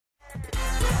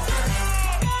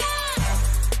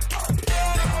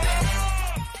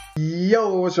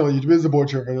Yo, what's on YouTube? It's the boy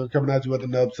Charific coming at you with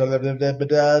another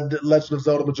Legend of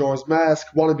Zelda Majora's Mask.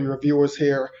 Wannabe Reviewers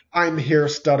here. I'm here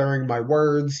stuttering my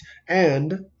words,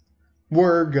 and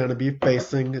we're gonna be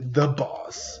facing the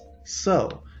boss.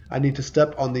 So, I need to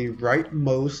step on the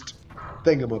rightmost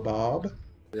thingamabob.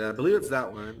 Yeah, I believe it's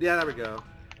that one. Yeah, there we go.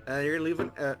 And you're gonna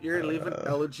leave an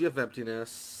elegy of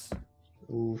emptiness.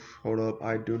 Oof, hold up.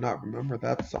 I do not remember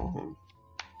that song.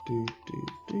 Do, do,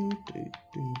 do, do,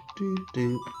 do, do,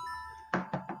 do.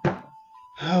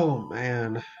 Oh,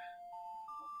 man.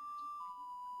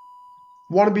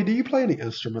 Wannabe, do you play any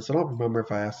instruments? I don't remember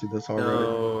if I asked you this already.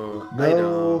 No, No. I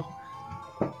don't.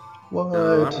 What?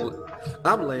 No,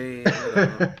 I'm lame.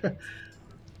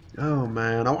 Oh,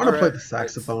 man. I want to play the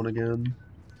saxophone again.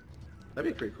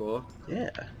 That'd be pretty cool.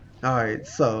 Yeah. Alright,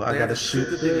 so I gotta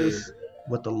shoot this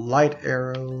with the light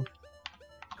arrow.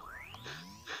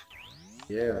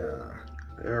 Yeah.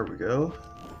 There we go.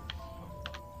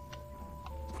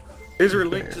 Here's where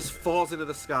Link just falls into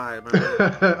the sky,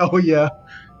 remember? Oh, yeah.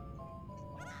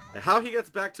 And how he gets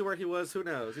back to where he was, who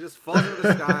knows? He just falls into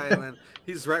the sky and then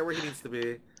he's right where he needs to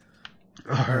be.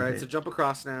 Alright, so jump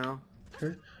across now.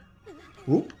 Okay.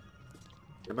 Whoop.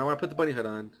 You might want to put the bunny hood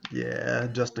on. Yeah,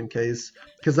 just in case.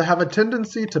 Because I have a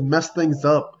tendency to mess things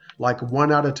up like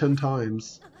 1 out of 10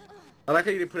 times. I like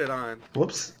how you didn't put it on.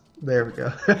 Whoops. There we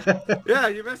go. Yeah,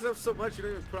 you messed it up so much you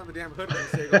didn't even put on the damn hood when you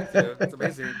say you're going to. That's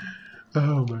amazing.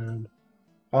 Oh, man.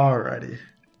 Alrighty.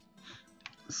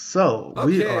 So,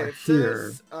 we are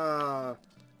here. Says,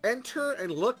 enter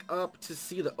and look up to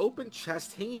see the open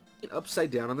chest hanging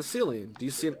upside down on the ceiling. Do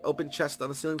you see an open chest on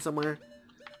the ceiling somewhere?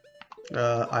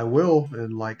 I will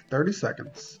in like 30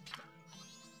 seconds.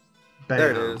 Bam.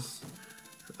 There it is.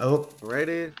 Oh.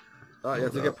 Ready? Oh, you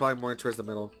have to get probably more towards the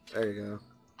middle. There you go.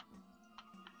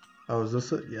 Oh, is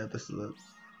this it? Yeah, this is it.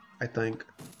 I think.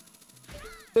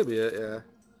 Could be it, yeah.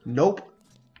 Nope.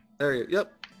 There you go.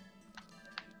 Yep.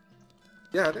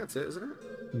 Yeah, that's it, isn't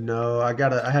it? No, I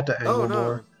had to angle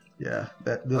more. Yeah,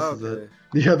 this is it.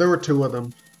 Yeah, there were 2 of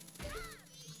them.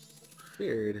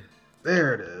 Weird.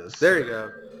 There it is. There you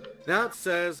go. Now it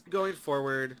says, going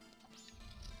forward,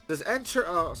 does enter,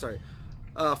 oh, sorry.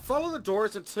 Follow the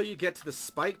doors until you get to the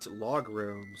spiked log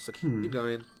room. So keep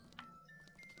going.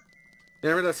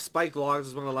 Remember the spiked logs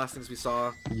is one of the last things we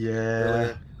saw?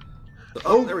 Yeah. So,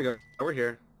 oh, there we go. We're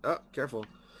here. Oh, careful.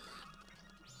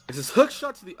 It says hook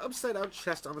shot to the upside down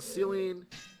chest on the ceiling.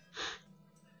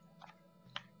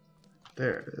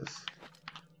 There it is.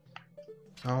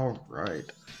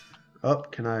 Alright. Oh,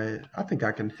 can I think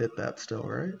I can hit that still,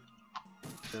 right?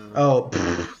 No. Oh.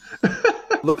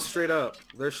 Look straight up.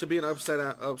 There should be an upside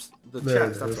down, the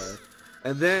chest, that's why.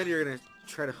 And then you're going to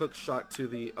try to hook shot to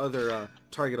the other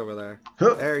target over there.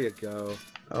 Huh. There you go.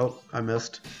 Oh, I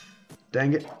missed.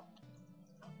 Dang it.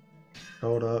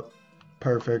 Hold up.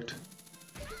 Perfect.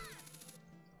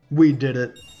 We did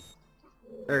it.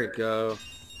 There you go.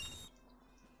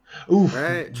 Oof.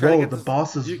 Right, whoa, the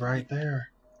boss is right there.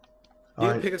 You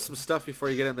can pick up some stuff before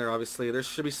you get in there, obviously. There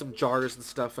should be some jars and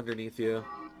stuff underneath you.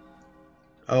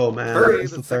 Oh, man. Hurry,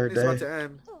 it's the 3rd day. About to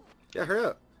end. Yeah, hurry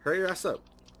up. Hurry your ass up.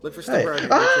 Look for stuff Hey. around here.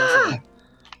 Ah!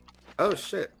 Oh,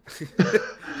 shit.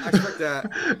 I expect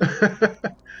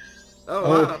that. Oh,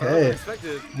 wow. Okay.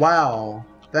 Unexpected. Wow.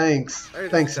 Thanks.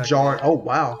 Thanks, jar. Oh,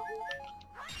 wow.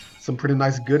 Some pretty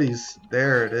nice goodies.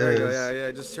 There it is. There you go.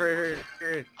 Yeah. Just hurry.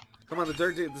 Come on, the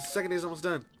 2nd day's almost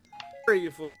done. Hurry, you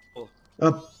fool.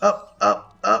 Up.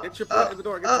 Get your foot in the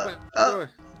door. Get your foot in the door.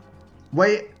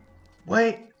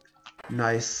 Wait.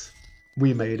 Nice.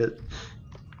 We made it.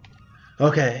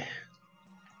 Okay.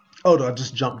 Oh, do I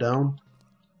just jump down?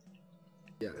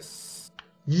 Yes.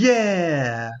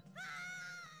 Yeah.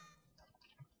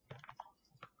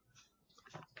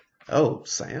 Oh,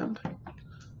 sand?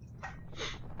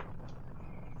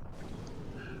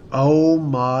 Oh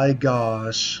my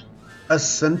gosh. A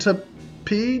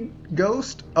centipede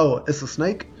ghost? Oh, it's a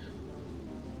snake?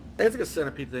 It's like a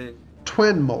centipede thing.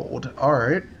 Twinmold.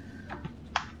 Alright.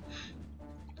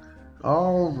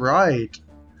 Alright.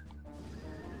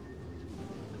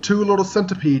 2 little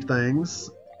centipede things.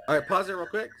 Alright, pause it real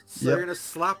quick. So you're going to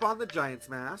slap on the Giant's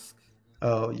mask.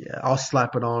 Oh yeah, I'll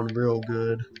slap it on real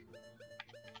good.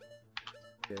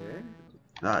 Okay.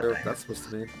 Ah, I don't know what that's supposed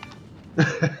to mean.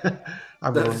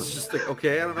 I'm That's just like,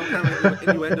 okay, I don't know what kind of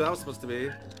innuendo that was supposed to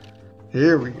be.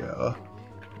 Here we go.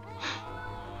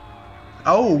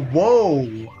 Oh,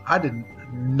 whoa! I didn't.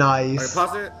 Nice. Alright,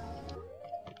 pause it.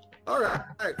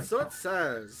 Alright, so it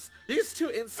says these 2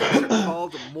 insects are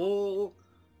called mole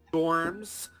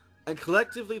dorms, and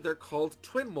collectively they're called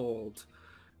Twinmold.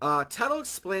 Tattle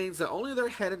explains that only their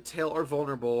head and tail are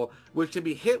vulnerable, which can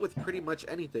be hit with pretty much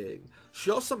anything. She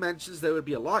also mentions that it would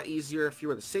be a lot easier if you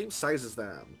were the same size as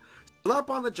them. Slap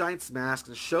on the giant's mask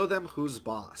and show them who's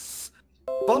boss.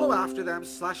 Follow after them,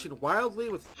 slashing wildly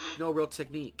with no real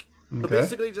technique. So Okay.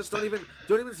 basically, just don't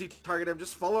even Z-target them.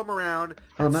 Just follow them around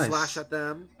Oh, and nice. slash at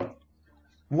them.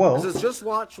 Whoa. It says just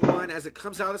watch one as it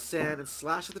comes out of sand and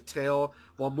slash at the tail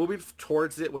while moving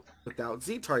towards it without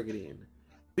Z-targeting.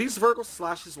 These vertical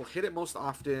slashes will hit it most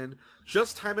often.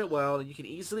 Just time it well, and you can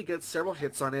easily get several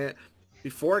hits on it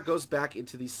before it goes back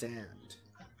into the sand.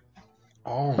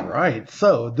 All right.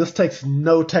 So this takes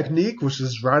no technique, which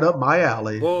is right up my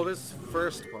alley. Well, this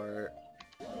first part.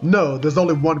 No, there's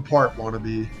only one part,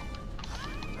 Wannabe.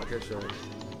 Okay, sure.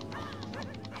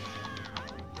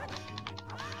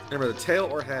 Remember, the tail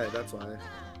or head, that's why.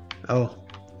 Oh.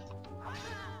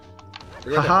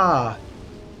 Haha.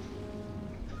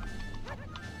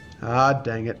 Ah,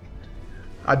 dang it.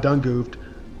 I done goofed.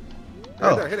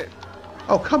 Right Oh. there, hit it.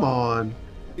 Oh, come on.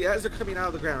 Yeah, as they're coming out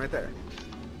of the ground, right there.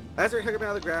 As they're coming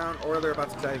out of the ground, or they're about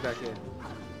to dive back in.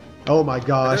 Oh my There's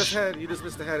gosh. head. You just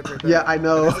missed the head. It's right there. Yeah, I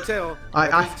know. And there's the tail.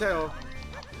 There's the tail.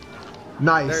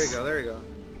 Nice. There you go. There you go.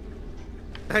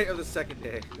 Night of the second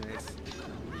day. Nice.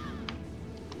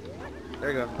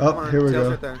 There you go. Oh, Come on. here we Tail's go.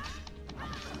 right there.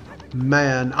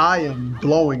 Man, I am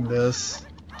blowing this.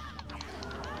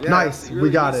 Yeah, Nice. it's really We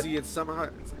got easy it. And somehow,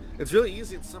 it's really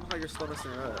easy, and somehow you're still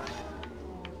messing it up.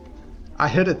 I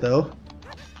hit it though.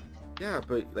 Yeah,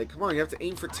 but like, come on, you have to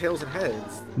aim for tails and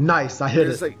heads. Nice. I hit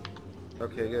It's it. like,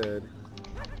 okay, good.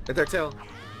 Hit their tail.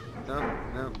 No,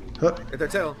 no. Huh. Hit their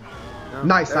tail. No.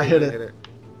 Nice, There I you hit go, it.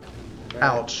 Right.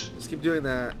 Ouch. Just keep doing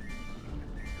that.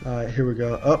 All right, here we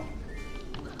go. Up.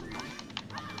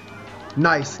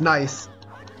 Nice, nice,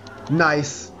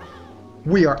 nice.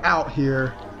 We are out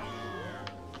here.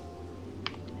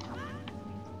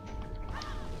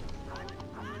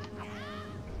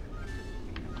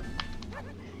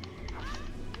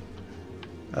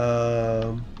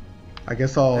 I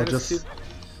guess I'll And just keep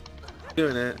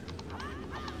doing it.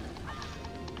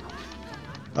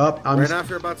 up. Right after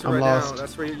you're about to I'm run lost. out,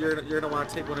 that's where you're gonna want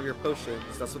to take one of your potions.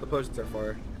 That's what the potions are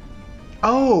for.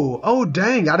 Oh,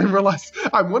 dang! I didn't realize.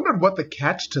 I wondered what the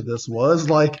catch to this was.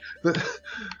 Like,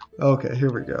 okay,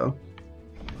 here we go.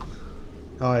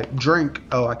 All right, drink.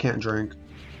 Oh, I can't drink.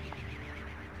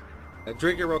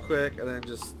 Drink it real quick, and then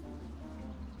just.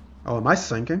 Oh, am I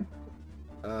sinking?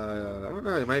 I don't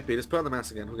know. It might be. Just put on the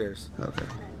mask again. Who cares? Okay.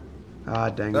 Ah,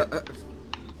 dang it.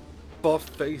 Fall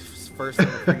face first in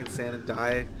the freaking sand and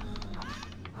die.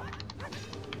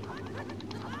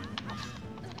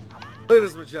 Look at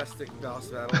this majestic boss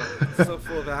battle. It's so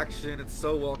full of action. It's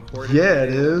so well coordinated. Yeah, it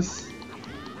is.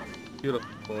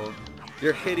 Beautiful.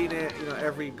 You're hitting it, you know,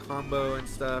 every combo and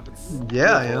stuff. It's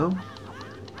Yeah, I beautiful. am.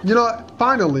 You know what?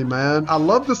 Finally, man. I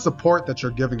love the support that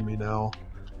you're giving me now.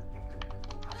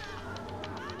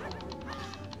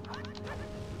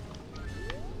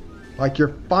 Like,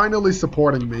 you're finally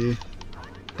supporting me.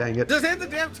 Dang it. Just hit the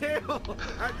damn tail!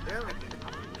 God damn it.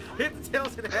 Hit the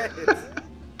tails and heads.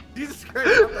 Jesus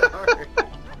Christ, not that hard.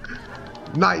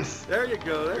 Nice. There you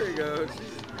go, there you go.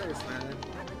 Jesus Christ, man.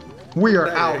 We are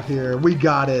There. out here. We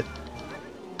got it.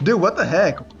 Dude, what the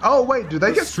heck? Oh, wait. Do they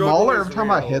The get struggle smaller is every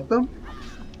time I real. hit them?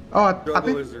 Oh, I Struggle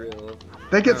think is real.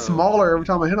 they get No. smaller every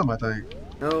time I hit them, I think.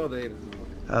 No, they don't.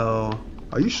 Oh.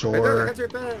 Are you Right there, the sure? head's right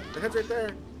there. The head's right there.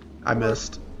 I Come on.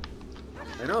 missed.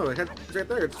 I know, the head's right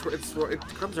there. It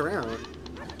comes around.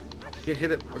 You can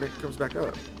hit it when it comes back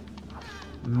up.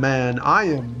 Man, I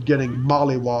am getting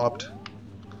mollywopped.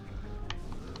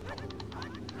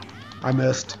 I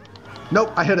missed.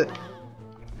 Nope, I hit it.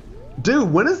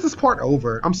 Dude, when is this part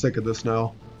over? I'm sick of this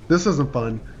now. This isn't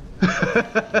fun.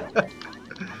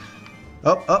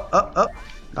 Up, up, up, up.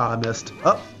 Ah, I missed.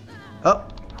 Up,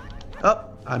 up,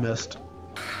 up. I missed.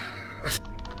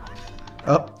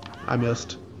 Up, I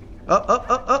missed. Up, up,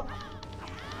 up, up.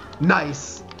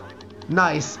 Nice.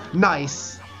 Nice,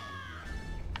 nice.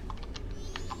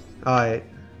 Alright.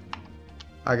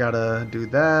 I gotta do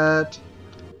that.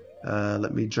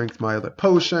 Let me drink my other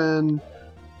potion.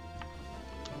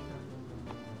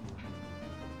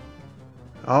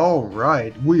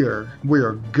 Alright, we are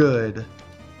good.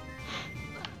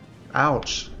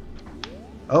 Ouch.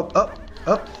 Up, up,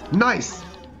 up. Nice!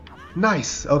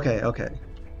 Nice. Okay, okay.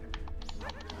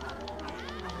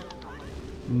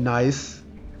 Nice.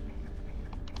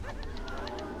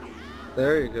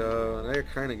 There you go. Now you're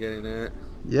kind of getting it.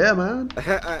 Yeah, man.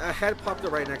 I had popped it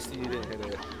right next to you. You didn't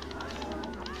hit it.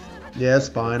 Yeah, it's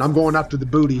fine. I'm going after the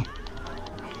booty.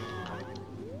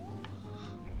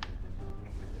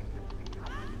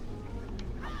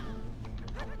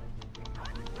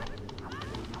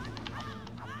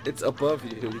 It's above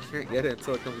you. You can't get it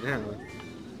until it comes down.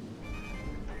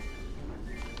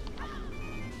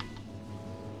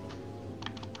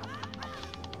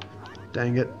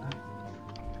 Dang it.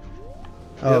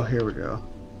 Oh, Yep. here we go.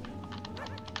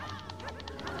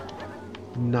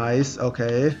 Nice,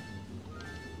 okay.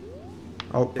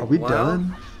 Oh, are we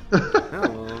done?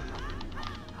 No.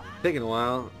 Taking a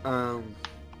while.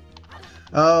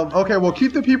 Okay, well,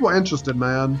 keep the people interested,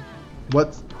 man.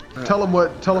 Tell them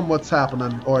what's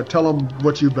happening, or tell them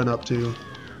what you've been up to.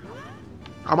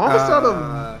 I'm almost out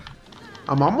of.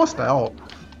 I'm almost out.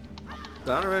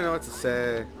 I don't really know what to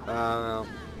say.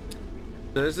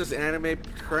 There's this anime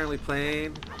currently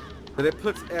playing, but it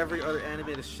puts every other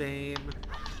anime to shame,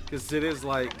 because it is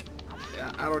like,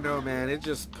 I don't know, man. It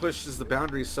just pushes the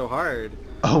boundaries so hard.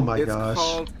 Oh my gosh. It's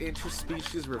called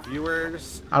Interspecies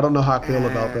Reviewers. I don't know how I feel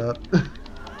about that.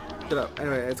 Shut up.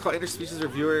 Anyway, it's called Interspecies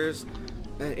Reviewers,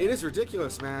 and it is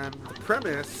ridiculous, man. The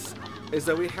premise is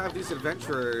that we have these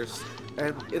adventurers,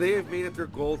 and they have made it their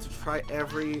goal to try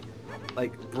every,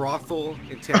 like, brothel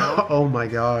in town. Oh my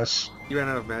gosh. You ran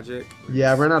out of magic?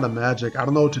 Yeah, I ran out of magic. I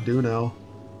don't know what to do now.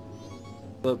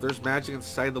 Look, there's magic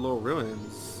inside the little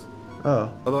ruins.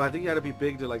 Oh. Although I think you had to be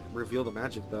big to, like, reveal the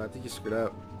magic, though. I think you screwed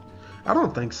up. I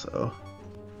don't think so.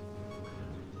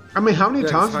 I mean, how many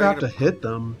times do I have to hit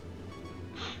them?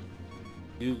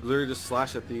 You literally just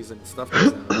slash at these and stuff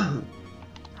comes out.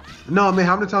 No, I mean,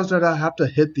 how many times did I have to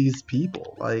hit these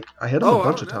people? Like, I hit them a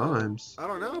bunch of times. I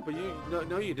don't know, but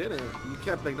no, you didn't. You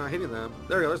kept, like, not hitting them.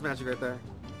 There we go, there's magic right there.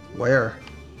 Where?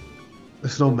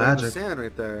 There's no magic. In the sand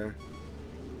right there.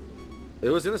 It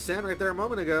was in the sand right there a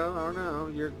moment ago. I don't know.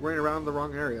 You're running around the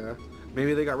wrong area.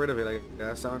 Maybe they got rid of it, I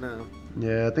guess. I don't know.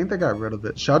 Yeah, I think they got rid of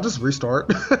it. Should I just restart?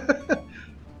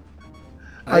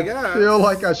 I guess. Feel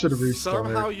like I should have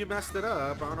restarted. Somehow you messed it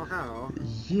up. I don't know how.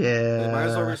 Yeah. You might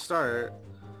as well restart.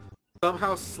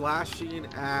 Somehow slashing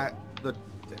at the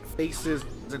faces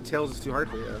and tails is too hard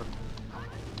for you.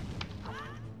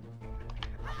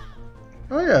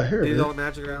 Oh yeah, here it is. All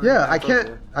magic around yeah, I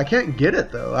can't get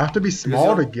it though. I have to be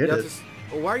small to get it.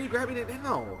 Why are you grabbing it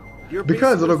now?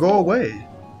 Because it'll go away.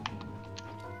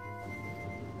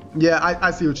 Yeah,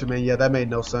 I see what you mean. Yeah, that made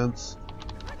no sense.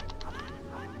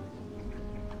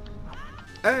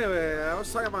 Anyway, I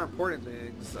was talking about important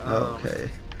things. Okay.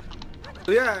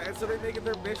 So yeah, and so they make it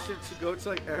their mission to go to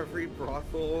like every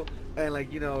brothel and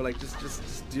like, you know, like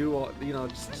just do all, you know,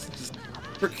 just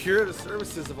procure the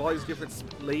services of all these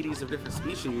different ladies of different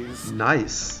species.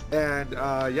 Nice. And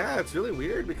yeah, it's really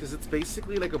weird because it's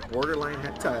basically like a borderline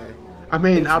hentai. I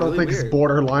mean, I don't think it's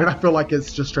borderline. I feel like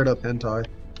it's just straight up hentai.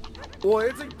 Well,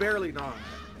 it's like barely not.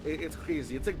 It's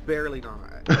crazy. It's like barely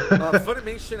not.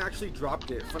 Funimation actually dropped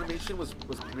it. Funimation was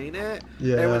playing it.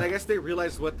 Yeah. And when I guess they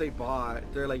realized what they bought,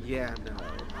 they're like, yeah, no.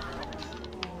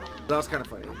 That was kind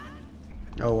of funny.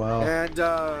 Oh wow. And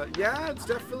yeah, it's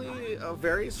definitely a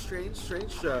very strange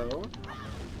show.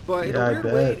 But in a weird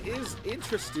way, it is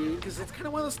interesting because it's kind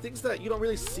of one of those things that you don't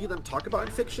really see them talk about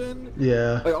in fiction.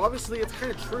 Yeah. Like obviously, it's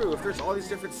kind of true. If there's all these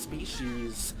different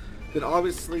species, then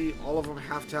obviously all of them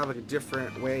have to have like a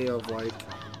different way of like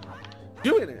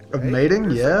doing it. Right? Of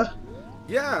mating, yeah.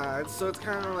 Yeah, and so it's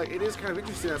kind of like, it is kind of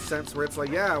interesting in that sense where it's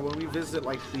like, yeah, when we visit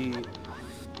like the,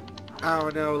 I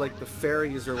don't know, like the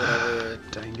fairies or whatever.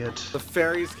 Dang it. The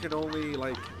fairies can only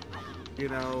like, you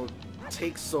know,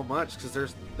 take so much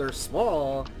because they're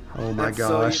small. Oh my and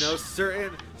gosh. So, you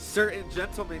know, certain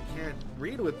gentlemen can't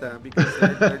breed with them because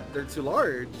they're too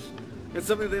large. It's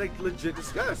something they like legit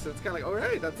discuss. It's kind of like, all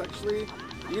right, that's actually,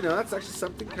 you know, that's actually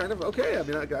something kind of okay. I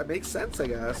mean, that makes sense, I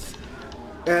guess.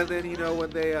 And then, you know, when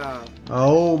they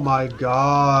oh my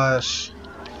gosh.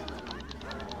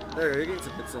 There, you're getting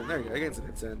some hits in. There you go, you're getting some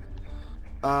hits in.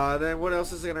 Then what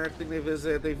else is another thing they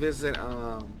visit? They visit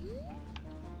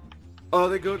oh,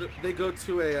 they go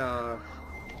to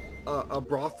a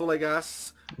brothel, I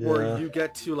guess, yeah. where you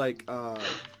get to like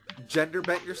gender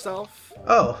bend yourself.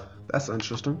 Oh, that's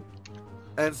interesting.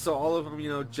 And so all of them, you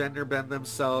know, gender bend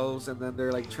themselves, and then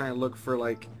they're like trying to look for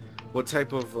like what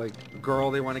type of like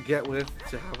girl they want to get with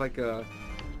to have like a,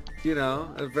 you know,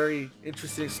 a very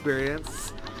interesting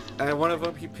experience. And one of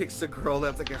them, he picks a girl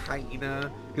that's like a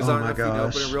hyena, because I don't know if you know,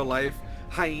 but in real life,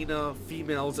 hyena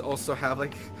females also have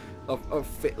like a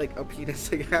penis,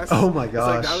 I guess. Oh my gosh.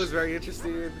 So, like, that was very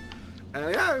interesting.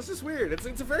 Yeah, it's just weird. It's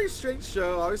a very strange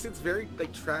show. Obviously, it's very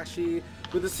like trashy,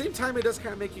 but at the same time, it does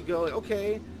kind of make you go, like,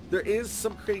 okay, there is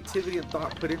some creativity and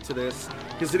thought put into this,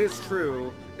 because it is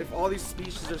true. If all these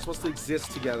species are supposed to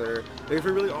exist together, like if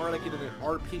we really are like in an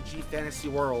RPG fantasy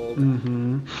world,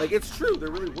 like it's true, there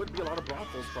really would be a lot of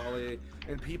brothels probably,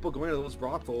 and people going to those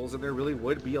brothels, and there really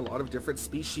would be a lot of different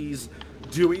species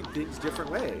doing things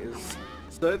different ways.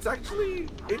 So it's actually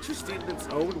interesting in its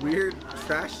own weird,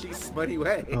 trashy, smutty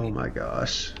way. Oh my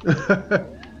gosh.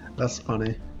 That's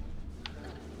funny.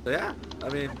 So yeah, I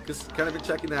mean, just kind of been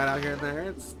checking that out here and there.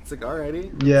 It's like,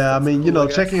 alrighty. Yeah, I mean, cool, you know,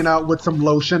 checking it out with some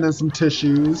lotion and some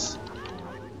tissues.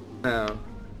 No.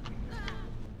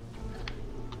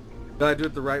 Gotta do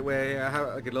it the right way. I have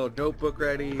like a little notebook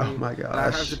ready. Oh my gosh. I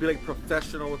have to be like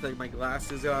professional with like my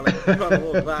glasses. Gotta like put on the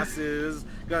little glasses.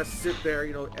 Gotta sit there,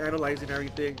 you know, analyzing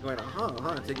everything, going,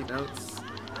 taking notes.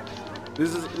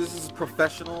 This is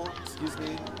professional. Excuse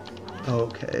me.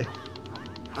 Okay.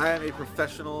 I am a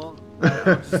professional.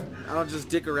 I don't just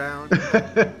dick around.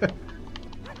 But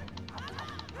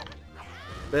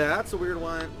yeah, that's a weird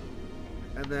one.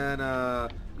 And then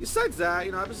besides that,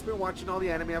 you know, I've just been watching all the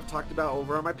anime I've talked about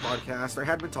over on my podcast, or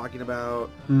had been talking about.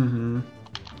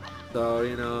 So,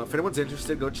 you know, if anyone's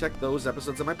interested, go check those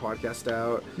episodes of my podcast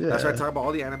out. Yeah. That's where I talk about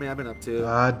all the anime I've been up to.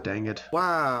 God dang it.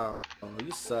 Wow. Oh,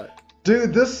 you suck.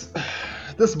 Dude, this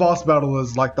boss battle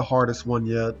is like the hardest one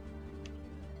yet.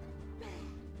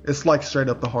 It's like straight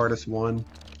up the hardest one.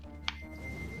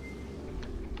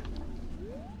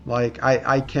 Like,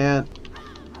 I can't...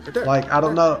 Right there. Like, I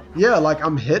don't know. Yeah, like,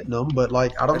 I'm hitting them, but,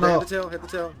 like, I don't know. Hit the tail, hit the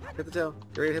tail, hit the tail.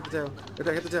 You're ready to hit the tail. Right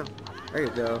there, hit the tail. There you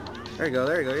go. There you go,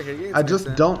 there you go. You're hitting I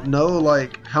just don't know,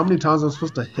 like, how many times I'm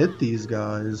supposed to hit these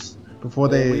guys before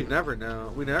they... We never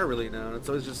know. We never really know. It's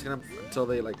always just gonna... until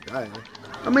they, like, die.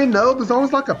 I mean, no, there's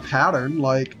always, like, a pattern.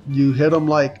 Like, you hit them,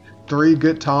 like, 3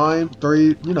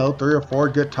 or 4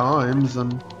 good times,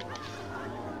 and...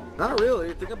 Not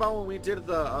really. Think about when we did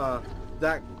the,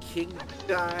 that king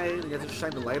guy, and you had to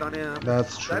shine the light on him.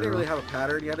 That's true. That didn't really have a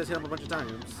pattern. You had to hit him a bunch of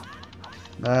times.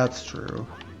 That's true.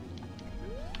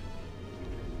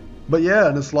 But yeah,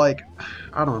 and it's like,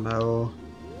 I don't know.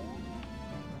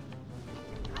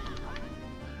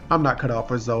 I'm not cut out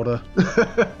for Zelda.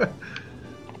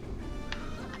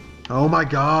 Oh my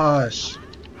gosh.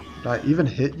 Did I even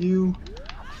hit you?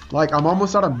 Like, I'm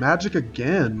almost out of magic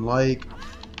again. Like...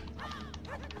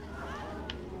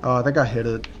 Oh, I think I hit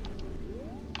it.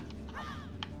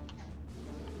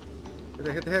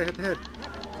 Hit the head, hit the head.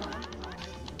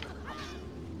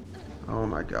 Oh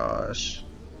my gosh.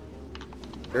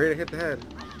 You're ready to hit the head.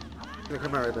 It's gonna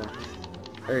come out right there.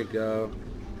 There you go.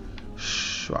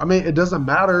 I mean, it doesn't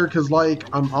matter, because, like,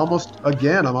 I'm almost out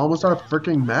of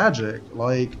freaking magic.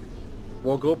 Like...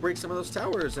 Well, go break some of those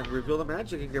towers and reveal the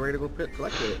magic and get ready to go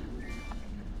collect it.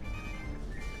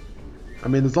 I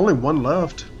mean, there's only one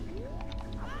left.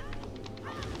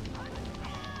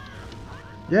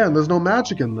 Yeah, and there's no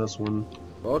magic in this one.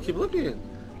 Well, keep looking.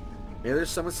 Maybe there's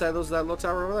some inside that little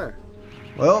tower over there.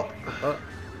 Well...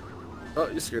 Oh,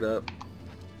 you screwed up.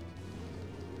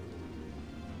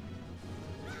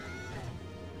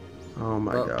 Oh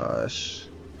my gosh.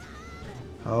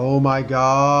 Oh my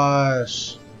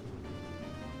gosh.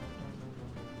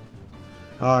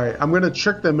 Alright, I'm gonna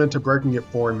trick them into breaking it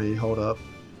for me. Hold up.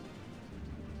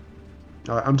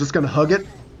 Alright, I'm just gonna hug it.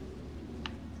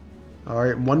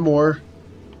 Alright, one more.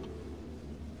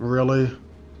 Really?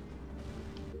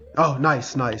 Oh,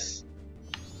 nice, nice.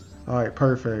 Alright,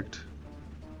 perfect.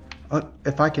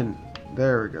 If I can...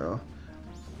 There we go.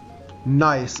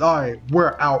 Nice. Alright,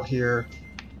 we're out here.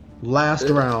 Last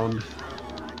round.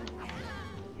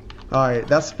 Alright,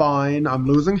 that's fine. I'm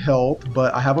losing health,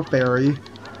 but I have a fairy.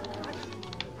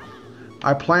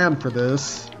 I planned for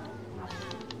this.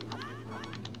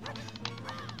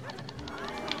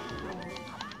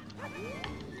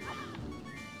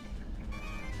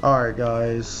 Alright,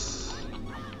 guys.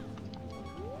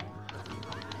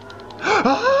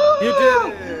 You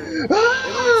did it! It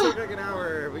only took like an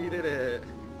hour, but you did it.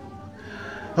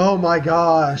 Oh my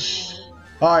gosh.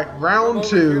 Alright, round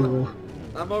 2.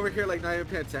 I'm over here like not even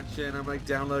paying attention. I'm like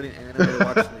downloading anime to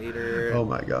watch later. Oh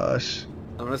my gosh.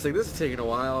 I'm just like, this is taking a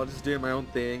while. Just doing my own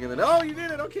thing, and then oh, you did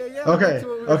it. Okay, yeah. Okay.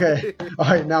 Okay. All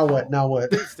right. Now what? Now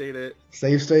what? Save state it.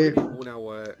 Save state. Now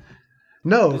what?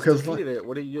 No, because defeated it.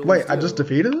 What do you? Wait, I just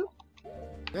defeated it.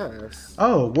 Yes.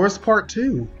 Oh, where's part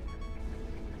 2?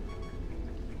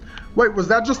 Wait, was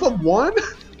that just the one?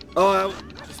 Oh,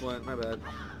 just one. My bad.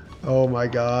 Oh my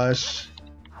gosh.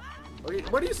 Okay,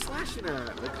 what are you slashing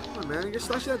at? Like, come on, man. You're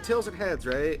slashing at tails and heads,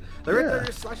 right? Like, right there,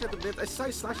 you're slashing at the mid. I saw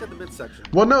you slash at the midsection.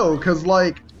 Well, no, because,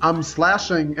 like, I'm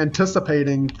slashing,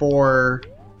 anticipating for,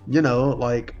 you know,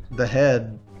 like, the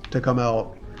head to come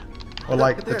out. Or,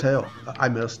 like, the tail. I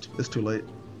missed. It's too late.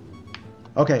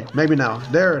 Okay, maybe now.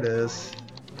 There it is.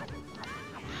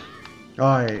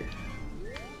 Alright.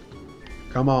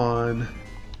 Come on.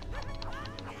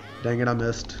 Dang it, I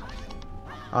missed.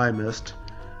 I missed.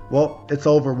 Well, it's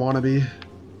over, Wannabe.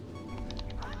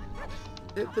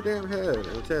 Hit the damn head and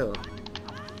the tail.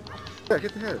 Yeah,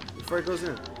 hit the head before it goes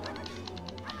in.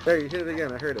 There, you hit it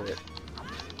again. I heard it.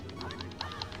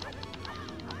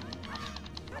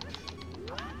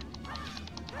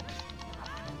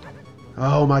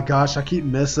 Oh my gosh, I keep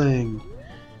missing.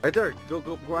 Right there.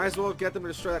 Go. Might as well get them to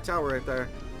destroy that tower right there.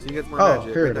 So you get more Oh,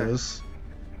 magic. here right it there. is.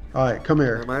 Alright, come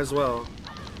here. Yeah, might as well.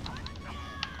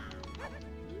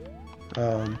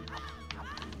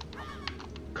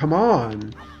 Come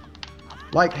on.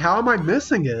 Like, how am I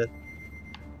missing it?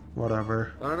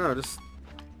 Whatever. I don't know. Just.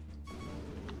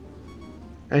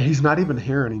 And he's not even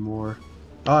here anymore.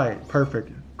 Alright,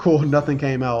 perfect. Cool, nothing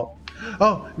came out.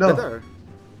 Oh, no. Right there.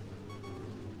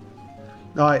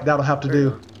 Alright, that'll have to There you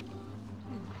do.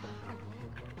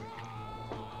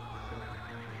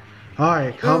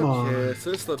 Alright, come on. Okay,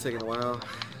 so this is still taking a while.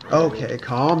 Okay,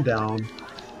 calm down.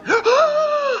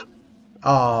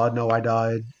 Oh, no, I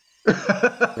died.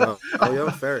 No. Oh, you have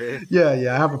a fairy. Yeah,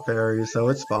 I have a fairy, so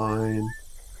it's fine.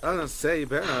 I was gonna say, you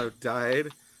better not have died.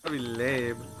 That'd be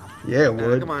lame. Yeah, it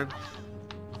would. Come on.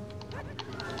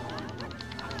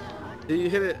 You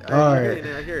hit it. Alright. You're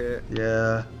hitting it. I hear it.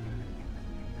 Yeah.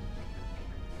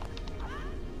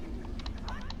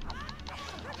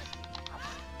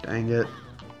 Dang it.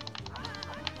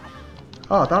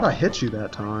 Oh, I thought I hit you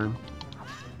that time.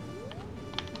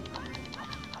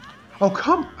 Oh,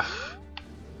 come...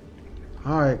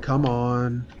 Alright, come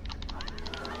on.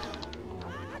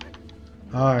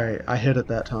 Alright, I hit it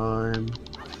that time.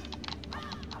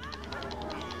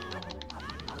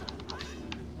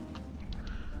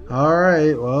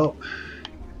 Alright, well.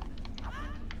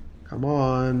 Come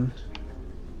on.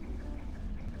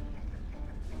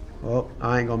 Well,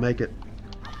 I ain't gonna make it.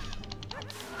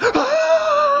 We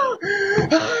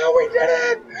did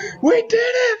it! We did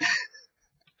it!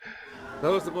 That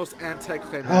was the most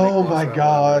anticlimactic. Oh my boss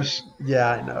gosh.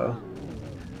 Yeah, I know.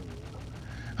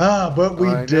 Ah, but we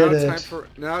Alright, did now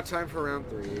it. Now time for round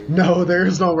 3. No,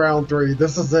 there's no round 3.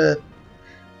 This is it.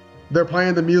 They're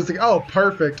playing the music. Oh,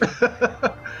 perfect.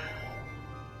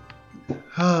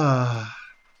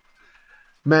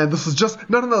 Man, this is just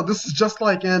no. This is just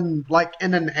like in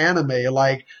an anime.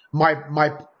 Like my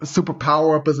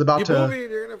superpower up is about to.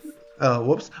 You're gonna.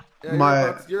 Whoops.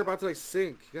 Yeah, you're about to like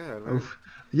sink. Yeah.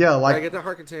 Yeah, like I get the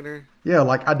heart container. Yeah,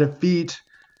 like I defeat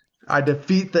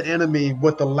the enemy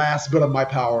with the last bit of my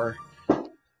power.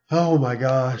 Oh my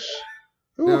gosh.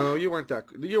 Oof. No, you weren't that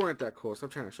cool. So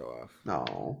I'm trying to show off.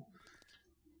 No.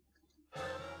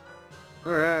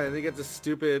 All right, and they get this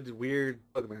stupid, weird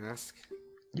bug mask.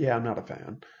 Yeah, I'm not a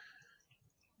fan.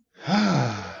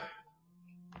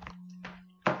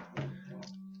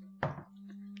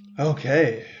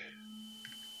 Okay.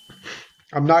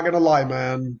 I'm not gonna lie,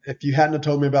 man. If you hadn't have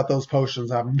told me about those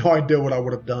potions, I have no idea what I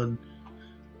would have done.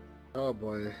 Oh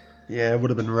boy. Yeah, it would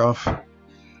have been rough.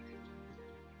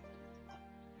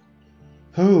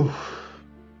 Whew.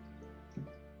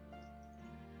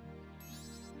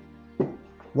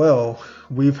 Well,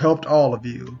 we've helped all of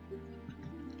you.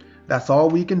 That's all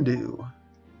we can do.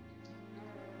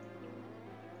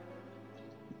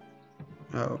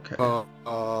 Okay. So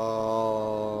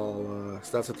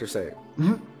that's what they're saying.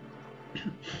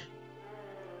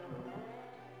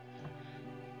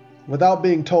 Without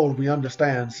being told, we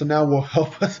understand. So now you'll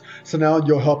help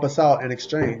us out in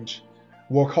exchange.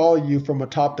 We'll call you from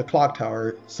atop the clock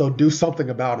tower. So do something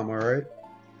about them, all right?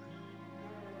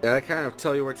 Yeah, I kind of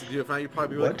tell you what to do. If not, you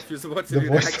probably be What? like confused of what to The do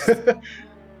voice. next.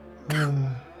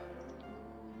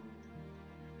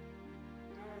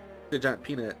 A giant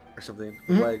peanut or something.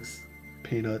 Legs.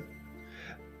 Peanut.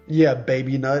 Yeah,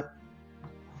 baby nut.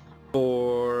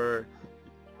 Or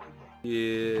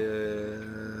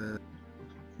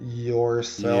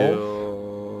Yourself.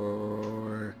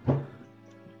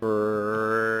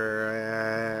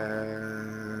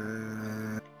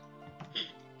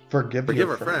 Forgive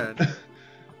your friend.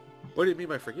 What do you mean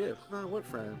by forgive? What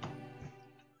friend?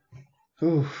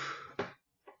 Oof.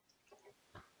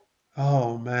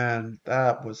 Oh man,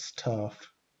 that was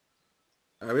tough.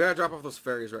 We gotta drop off those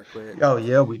fairies right quick. Oh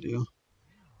yeah, we do.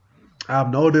 I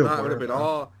have no idea. It would have been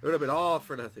all. It would have been all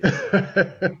for nothing.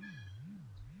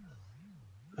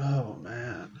 Oh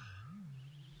man.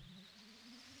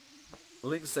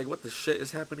 Link's like, what the shit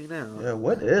is happening now? Yeah,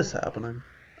 what is happening?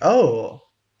 Oh,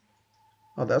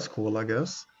 that's cool, I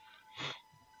guess.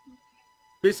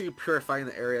 Basically purifying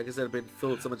the area because it had been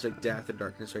filled with so much like death and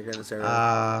darkness right here in this area.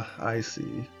 I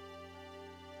see.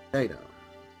 Yeah, you know.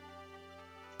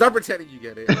 Stop pretending you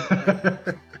get it.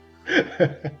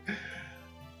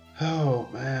 Oh,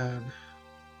 man.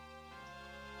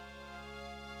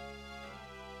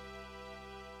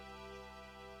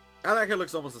 I think it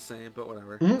looks almost the same, but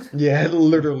whatever. Yeah,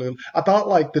 literally. I thought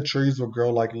like the trees would grow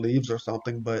like leaves or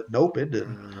something, but nope, it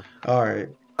didn't. All right.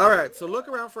 All right, so look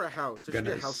around for a house. There should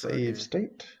be a Gonna house save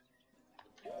state.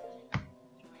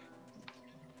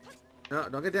 No,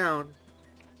 don't get down.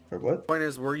 Or what? Point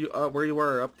is where you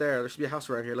were up there. There should be a house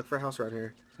right here. Look for a house right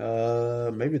here.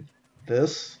 Maybe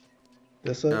this.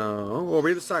 This it? No. Well,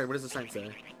 read the sign. What does the sign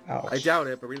say? Ouch. I doubt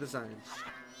it, but read the sign.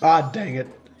 Ah, dang it.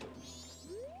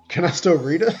 Can I still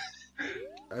read it?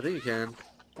 I think you can.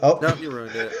 Oh. No, you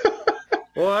ruined it.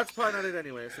 Well, that's probably not it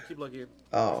anyway, so keep looking.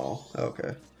 Oh,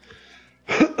 okay.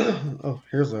 Oh,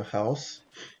 here's a house.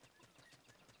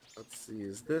 Let's see.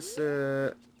 Is this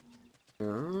it?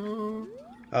 No.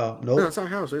 Oh, nope. No, it's not a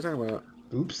house. What are you talking about?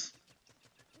 Oops.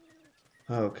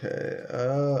 Okay.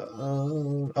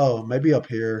 Oh, maybe up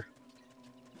here.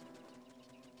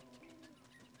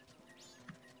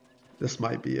 This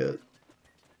might be it.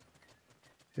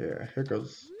 Here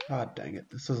goes. God dang it.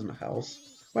 This isn't a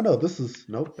house. Wait, no, this is...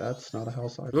 Nope, that's not a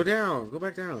house either. Go down. Go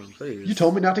back down, please. You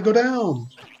told me not to go down.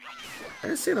 I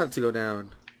didn't say not to go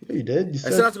down. Yeah, you did. You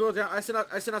said... I said not to go down. I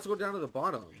said not to go down to the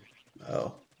bottom.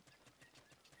 Oh.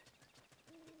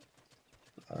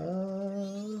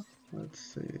 Let's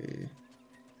see.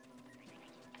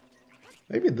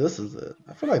 Maybe this is it.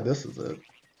 I feel like this is it.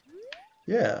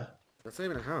 Yeah. That's not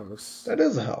even a house. That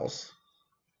is a house.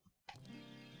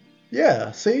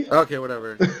 Yeah, see? Okay,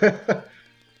 whatever.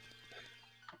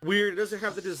 Weird. It doesn't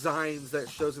have the designs that it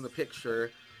shows in the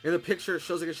picture. In the picture, it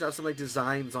shows like it should have some like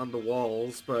designs on the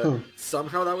walls, but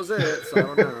somehow that was it. So I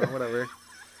don't know. Whatever.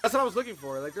 That's what I was looking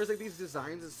for. Like, there's like these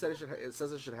designs it says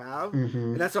it should have,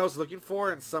 and that's what I was looking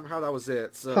for, and somehow that was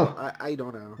it. So I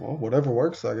don't know. Well, whatever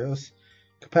works, I guess.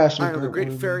 Compassionate. I am the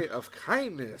great fairy of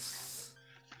kindness.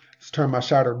 Let's turn my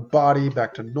shattered body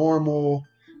back to normal.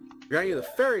 Grant you the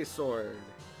fairy sword.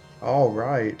 All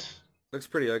right. Looks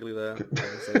pretty ugly though.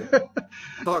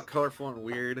 It's all colorful and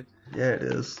weird. Yeah, it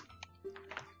is.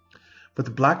 But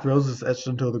the black roses etched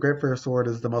into the great fairy sword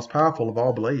is the most powerful of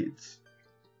all blades.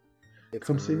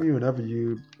 Come see me whenever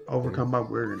you overcome my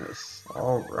weariness.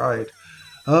 All right.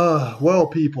 Well,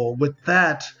 people, with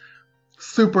that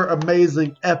super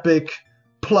amazing, epic,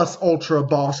 plus ultra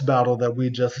boss battle that we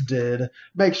just did,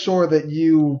 make sure that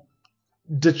you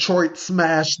Detroit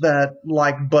smash that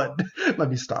like button. Let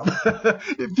me stop.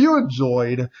 If you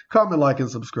enjoyed, comment, like, and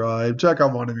subscribe. Check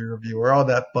out Wannabe Reviewer, all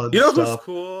that fun stuff. You know who's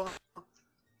cool?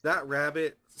 That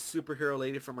rabbit superhero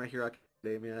lady from My Hero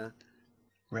Academia.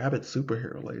 Rabbit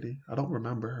superhero lady? I don't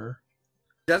remember her.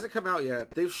 She hasn't come out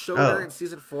yet. They've showed her in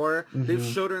season 4. They've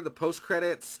showed her in the post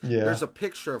credits. Yeah. There's a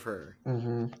picture of her.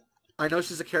 I know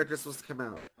she's a character that's supposed to come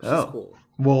out. She's cool.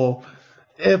 Well,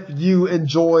 if you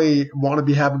want to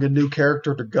be having a new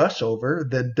character to gush over,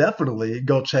 then definitely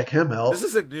go check him out. This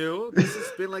isn't new. This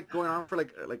has been like going on for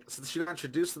like since she got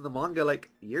introduced in the manga like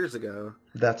years ago.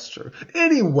 That's true.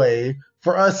 Anyway,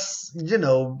 for us,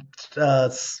 dub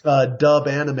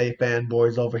anime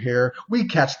fanboys over here, we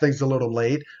catch things a little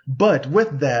late. But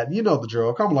with that, you know the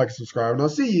drill. Comment, like, and subscribe, and I'll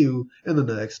see you in the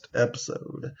next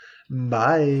episode.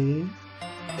 Bye.